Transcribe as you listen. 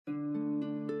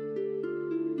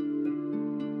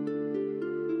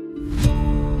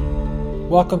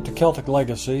Welcome to Celtic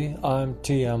Legacy. I'm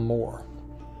T.M. Moore.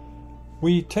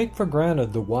 We take for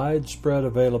granted the widespread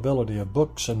availability of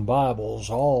books and Bibles,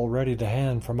 all ready to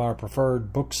hand from our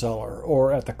preferred bookseller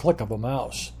or at the click of a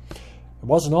mouse. It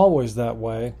wasn't always that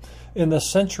way. In the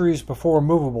centuries before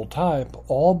movable type,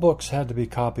 all books had to be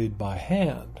copied by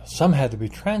hand. Some had to be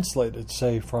translated,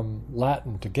 say, from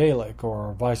Latin to Gaelic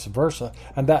or vice versa,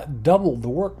 and that doubled the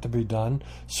work to be done,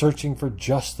 searching for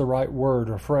just the right word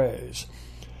or phrase.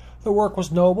 The work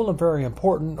was noble and very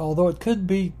important, although it could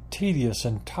be tedious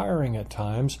and tiring at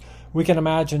times. We can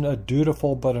imagine a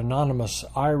dutiful but anonymous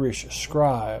Irish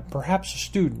scribe, perhaps a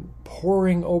student,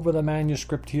 poring over the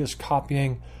manuscript he is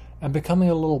copying and becoming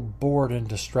a little bored and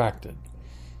distracted.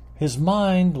 His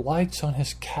mind lights on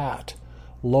his cat,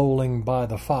 lolling by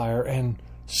the fire, and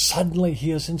suddenly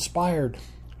he is inspired.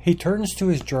 He turns to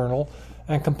his journal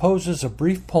and composes a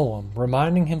brief poem,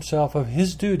 reminding himself of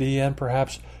his duty and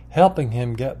perhaps helping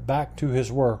him get back to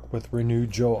his work with renewed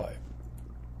joy.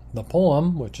 The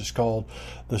poem, which is called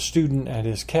The Student and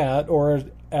His Cat, or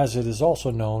as it is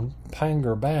also known,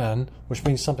 Pangur Ban, which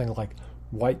means something like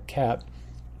white cat,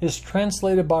 is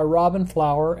translated by Robin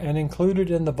Flower and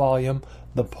included in the volume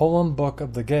The Poem Book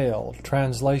of the Gael,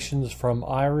 translations from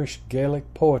Irish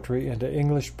Gaelic poetry into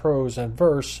English prose and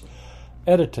verse,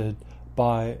 edited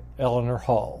by Eleanor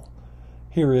Hall.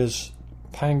 Here is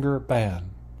Pangur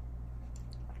Ban.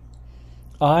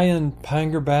 I and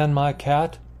Pangur Ban my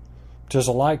cat, 'tis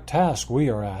a like task we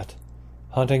are at.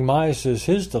 Hunting mice is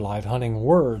his delight, hunting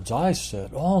words I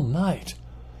sit all night.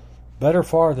 Better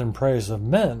far than praise of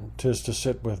men, 'tis to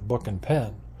sit with book and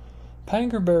pen.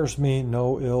 Pangur bears me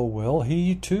no ill will,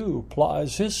 he too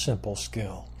plies his simple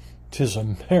skill. 'Tis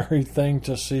a merry thing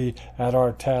to see at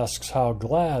our tasks how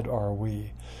glad are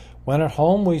we. When at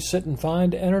home we sit and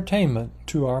find entertainment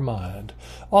to our mind.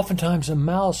 Oftentimes a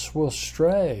mouse will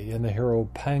stray in the hero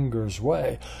Pangur's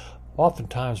way.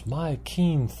 Oftentimes my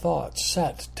keen thought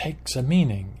set takes a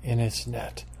meaning in its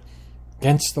net.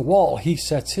 'Gainst the wall he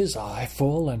sets his eye,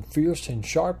 full and fierce and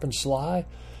sharp and sly.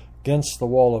 'Gainst the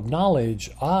wall of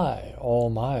knowledge I all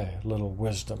my little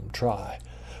wisdom try.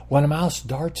 When a mouse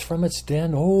darts from its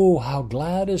den, oh, how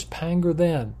glad is Pangur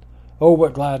then! Oh,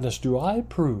 what gladness do I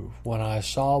prove when I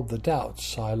solve the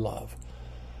doubts I love.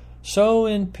 So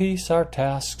in peace our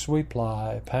tasks we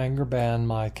ply, Pangur Ban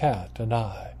my cat and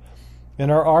I.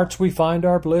 In our arts we find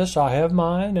our bliss, I have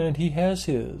mine and he has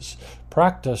his.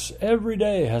 Practice every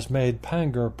day has made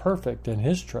Pangur perfect in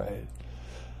his trade.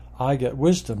 I get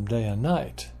wisdom day and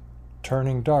night,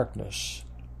 turning darkness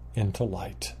into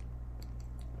light.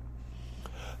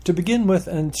 To begin with,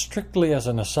 and strictly as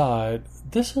an aside,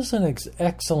 this is an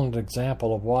excellent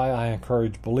example of why I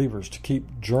encourage believers to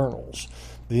keep journals.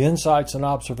 The insights and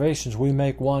observations we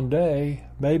make one day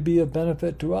may be of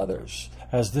benefit to others,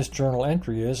 as this journal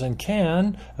entry is, and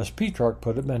can, as Petrarch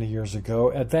put it many years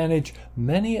ago, advantage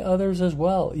many others as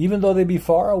well, even though they be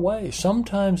far away,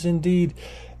 sometimes indeed,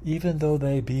 even though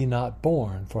they be not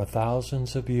born for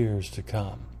thousands of years to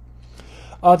come.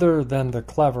 Other than the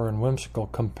clever and whimsical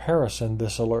comparison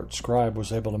this alert scribe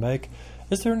was able to make,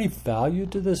 is there any value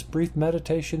to this brief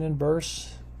meditation in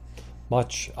verse?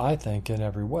 Much, I think, in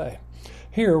every way.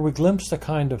 Here we glimpse the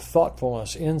kind of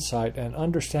thoughtfulness, insight, and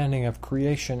understanding of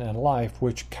creation and life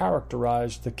which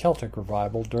characterized the Celtic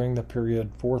revival during the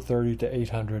period 430 to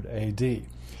 800 A.D.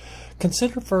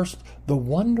 Consider first the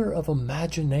wonder of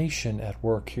imagination at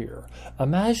work here.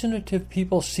 Imaginative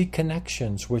people see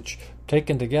connections which,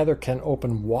 taken together, can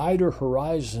open wider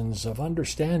horizons of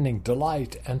understanding,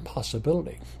 delight, and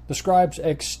possibility. The scribe's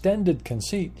extended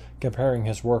conceit, comparing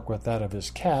his work with that of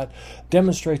his cat,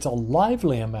 demonstrates a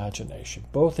lively imagination,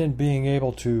 both in being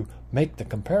able to make the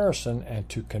comparison and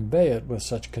to convey it with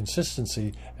such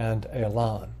consistency and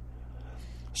élan.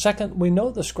 Second, we know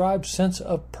the scribe's sense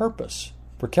of purpose.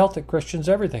 For Celtic Christians,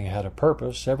 everything had a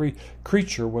purpose. Every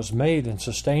creature was made and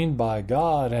sustained by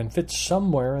God and fits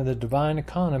somewhere in the divine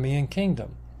economy and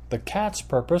kingdom. The cat's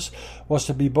purpose was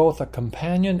to be both a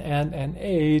companion and an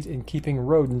aid in keeping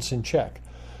rodents in check.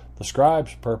 The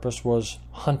scribe's purpose was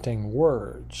hunting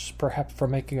words, perhaps for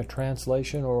making a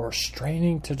translation or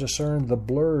straining to discern the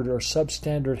blurred or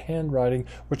substandard handwriting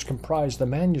which comprised the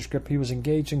manuscript he was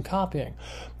engaged in copying.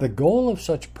 The goal of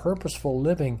such purposeful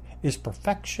living is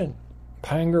perfection.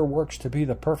 Pangur works to be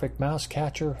the perfect mouse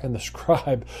catcher, and the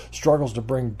scribe struggles to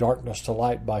bring darkness to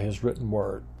light by his written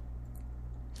word.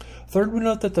 Third, we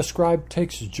note that the scribe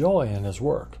takes joy in his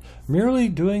work. Merely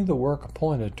doing the work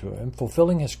appointed to him,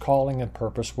 fulfilling his calling and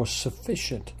purpose, was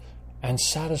sufficient and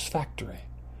satisfactory.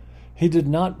 He did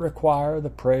not require the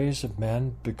praise of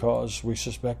men because we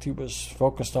suspect he was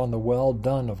focused on the well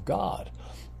done of God.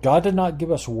 God did not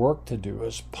give us work to do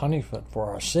as punishment for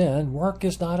our sin. Work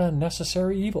is not a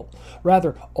necessary evil.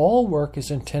 Rather, all work is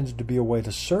intended to be a way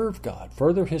to serve God,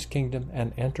 further His kingdom,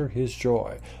 and enter His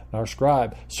joy. And our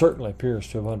scribe certainly appears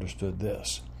to have understood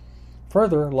this.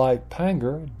 Further, like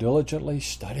Panger, diligently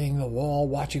studying the wall,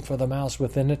 watching for the mouse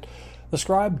within it, the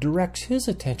scribe directs his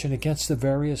attention against the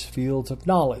various fields of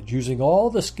knowledge, using all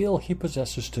the skill he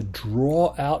possesses to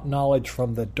draw out knowledge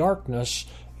from the darkness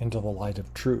into the light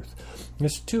of truth.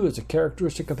 This, too, is a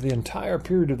characteristic of the entire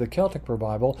period of the Celtic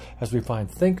revival, as we find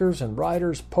thinkers and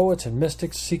writers, poets and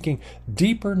mystics seeking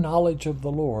deeper knowledge of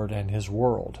the Lord and His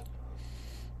world.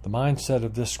 The mindset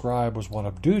of this scribe was one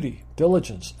of duty,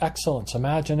 diligence, excellence,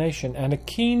 imagination, and a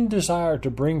keen desire to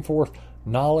bring forth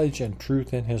knowledge and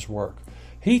truth in his work.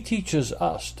 He teaches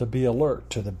us to be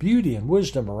alert to the beauty and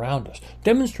wisdom around us,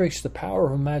 demonstrates the power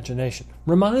of imagination,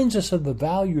 reminds us of the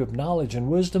value of knowledge and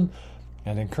wisdom,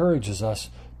 and encourages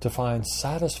us to find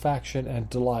satisfaction and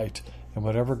delight in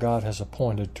whatever God has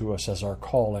appointed to us as our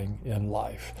calling in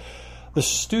life. The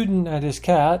student and his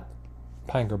cat,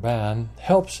 Panger Ban,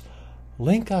 helps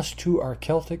link us to our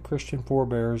Celtic Christian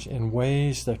forebears in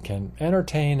ways that can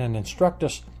entertain and instruct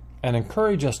us and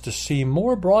encourage us to see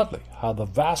more broadly how the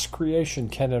vast creation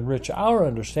can enrich our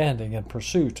understanding and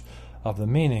pursuit of the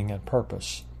meaning and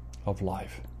purpose of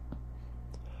life.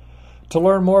 To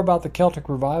learn more about the Celtic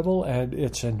Revival and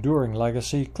its enduring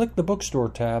legacy, click the bookstore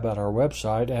tab at our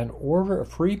website and order a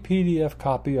free PDF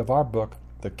copy of our book,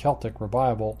 The Celtic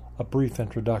Revival, A Brief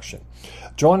Introduction.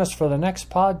 Join us for the next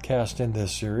podcast in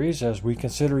this series as we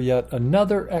consider yet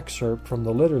another excerpt from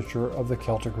the literature of the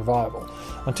Celtic Revival.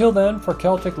 Until then, for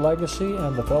Celtic Legacy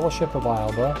and the Fellowship of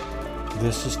Islda,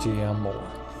 this is T.M.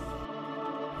 Moore.